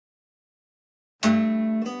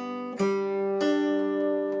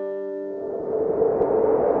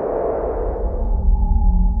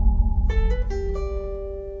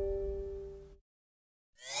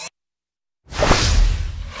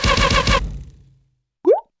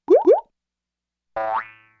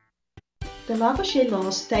The Lavoisiers Law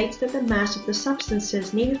states that the mass of the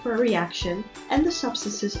substances needed for a reaction and the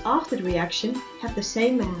substances after the reaction have the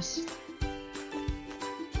same mass.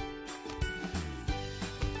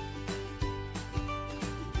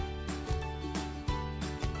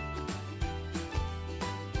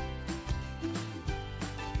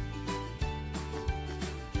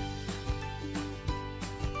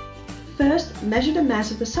 First, measure the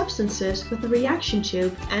mass of the substances with the reaction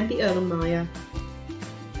tube and the Erlenmeyer.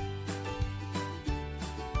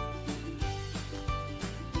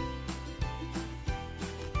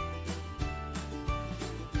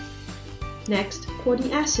 Next, pour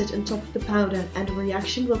the acid on top of the powder and the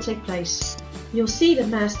reaction will take place. You'll see the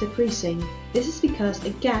mass decreasing. This is because a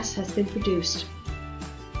gas has been produced.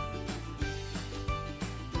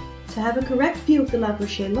 To have a correct view of the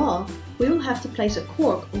Lavoisiers Law, we will have to place a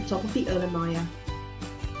cork on top of the Erlenmeyer.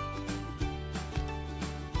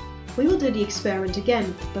 We will do the experiment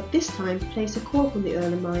again, but this time place a cork on the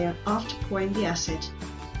Erlenmeyer after pouring the acid.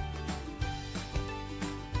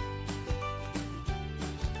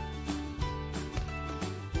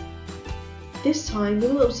 This time we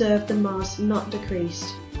will observe the mass not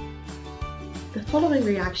decreased. The following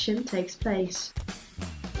reaction takes place.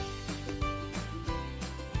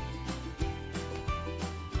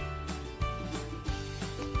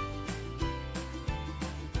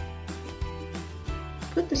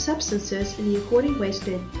 Put the substances in the according waste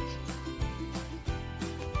bin.